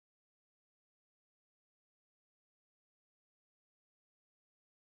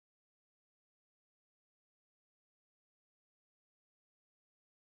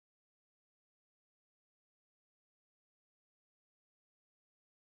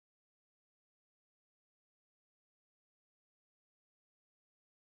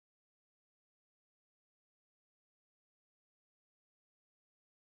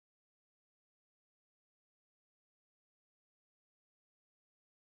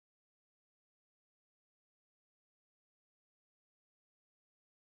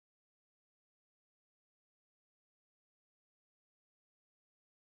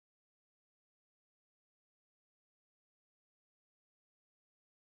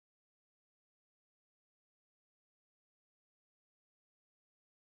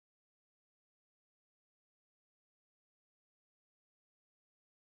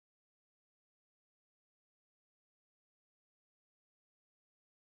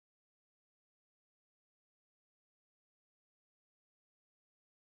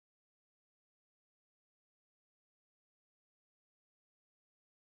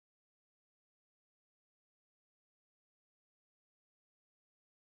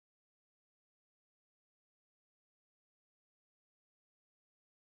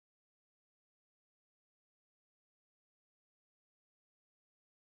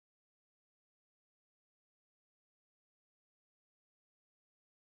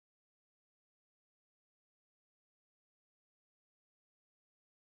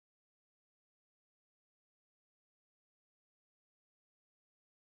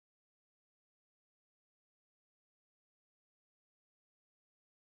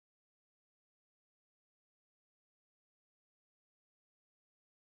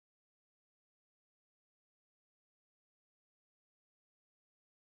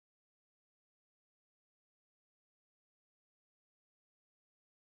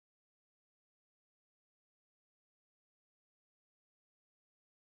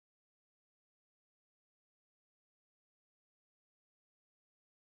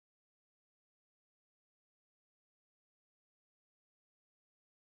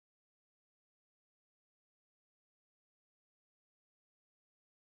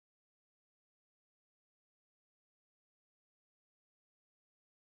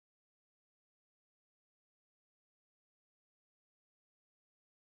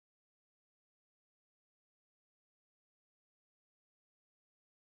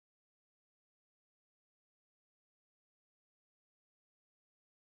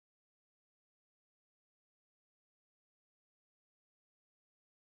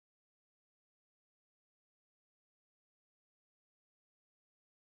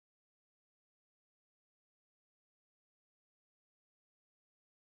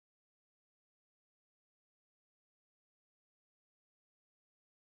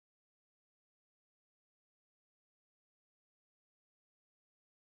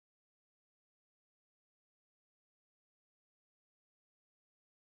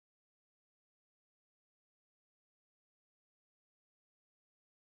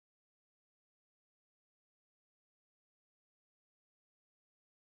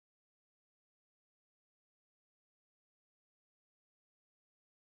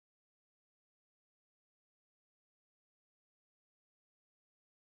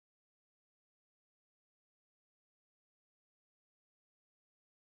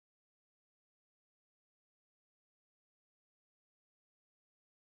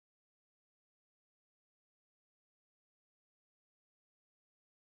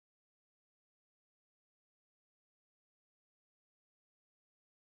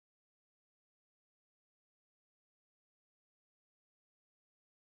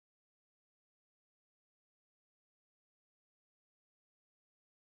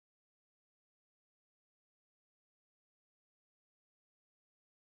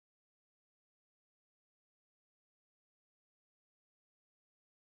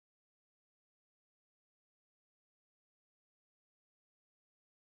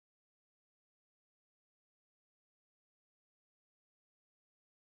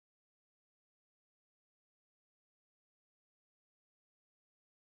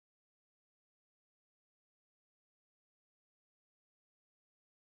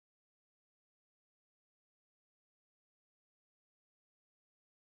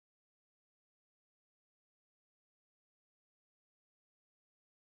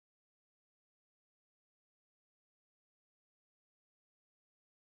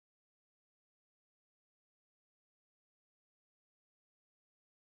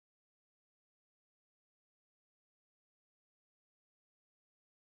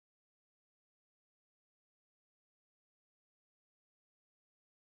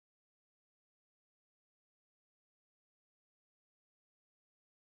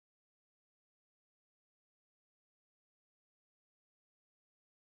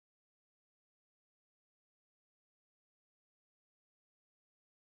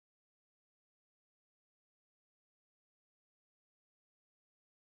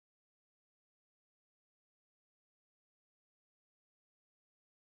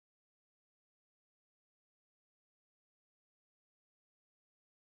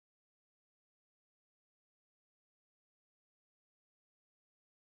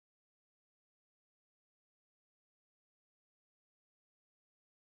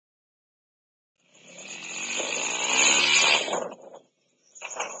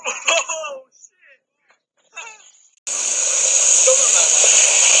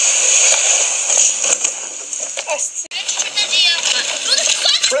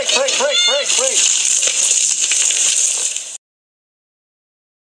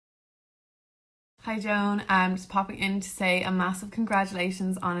Hi Joan, I'm just popping in to say a massive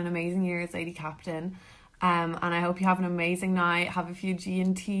congratulations on an amazing year as Lady Captain. And I hope you have an amazing night, have a few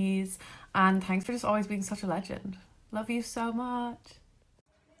G&Ts, and thanks for just always being such a legend. Love you so much.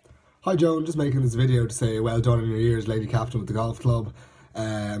 Hi Joan, just making this video to say well done on your year as Lady Captain with the golf club.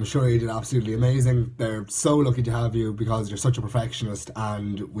 I'm sure you did absolutely amazing. They're so lucky to have you because you're such a perfectionist,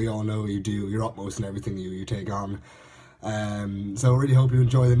 and we all know you do your utmost in everything you take on. So I really hope you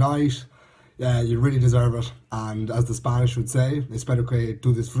enjoy the night. You really deserve it, and as the Spanish would say, espero que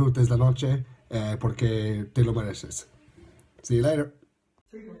tú disfrutes la noche porque te lo mereces. See you later.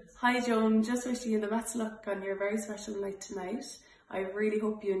 Hi Joan, just wishing you the best luck on your very special night tonight. I really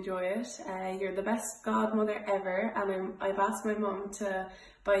hope you enjoy it. You're the best godmother ever, and I've asked my mum to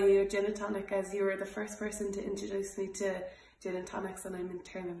buy you a gin and tonic as you were the first person to introduce me to gin and tonics, and I'm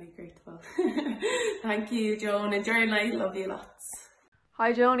eternally grateful. Thank you Joan, enjoy your night, love you lots.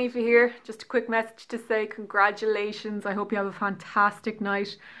 Hi Joan, Aoife here. Just a quick message to say congratulations. I hope you have a fantastic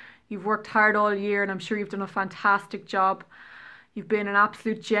night. You've worked hard all year and I'm sure you've done a fantastic job. You've been an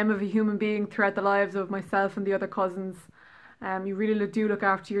absolute gem of a human being throughout the lives of myself and the other cousins. You really do look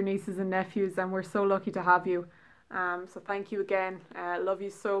after your nieces and nephews, and we're so lucky to have you. So thank you again. Love you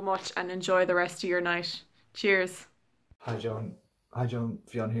so much and enjoy the rest of your night. Cheers. Hi Joan,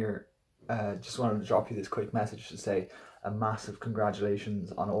 Fionn here. Just wanted to drop you this quick message to say a massive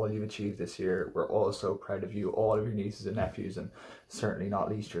congratulations on all you've achieved this year. We're all so proud of you, all of your nieces and nephews, and certainly not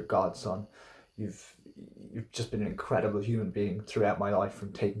least your godson. You've just been an incredible human being throughout my life,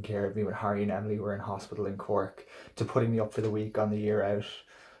 from taking care of me when Harry and Emily were in hospital in Cork, to putting me up for the week on the year out,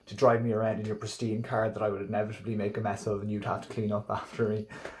 to drive me around in your pristine car that I would inevitably make a mess of and you'd have to clean up after me.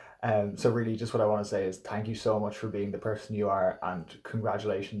 So really just what I want to say is thank you so much for being the person you are, and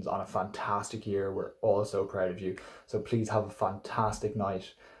congratulations on a fantastic year. We're all so proud of you. So please have a fantastic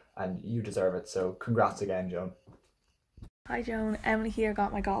night, and you deserve it. So congrats again, Joan. Hi Joan, Emily here,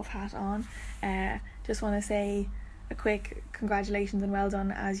 got my golf hat on. Just want to say a quick congratulations and well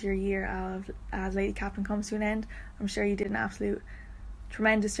done as your year as Lady Captain comes to an end. I'm sure you did an absolute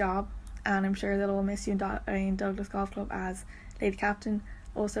tremendous job, and I'm sure they'll all miss you in Douglas Golf Club as Lady Captain.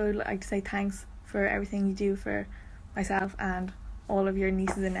 Also, I'd like to say thanks for everything you do for myself and all of your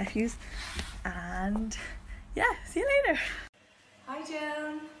nieces and nephews. And yeah, see you later. Hi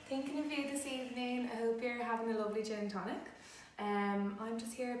Joan, thinking of you this evening. I hope you're having a lovely gin and tonic. I'm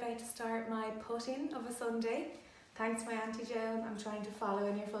just here about to start my putting of a Sunday. Thanks my Auntie Joan, I'm trying to follow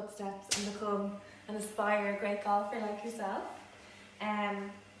in your footsteps and become and aspire a great golfer like yourself.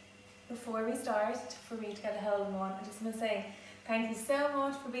 Before we start, for me to get a hole in one, I just want to say thank you so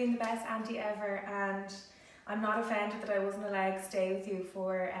much for being the best auntie ever, and I'm not offended that I wasn't allowed to stay with you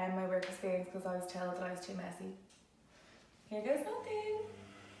for my work experience because I was told that I was too messy. Here goes nothing.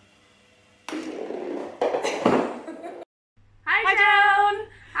 Hi Joan!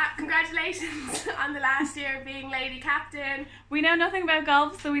 Congratulations on the last year of being Lady Captain. We know nothing about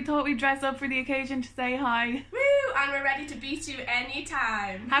golf, so we thought we'd dress up for the occasion to say hi. Woo! And we're ready to beat you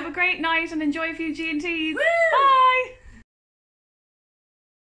anytime. Have a great night and enjoy a few G&Ts. Woo! Bye!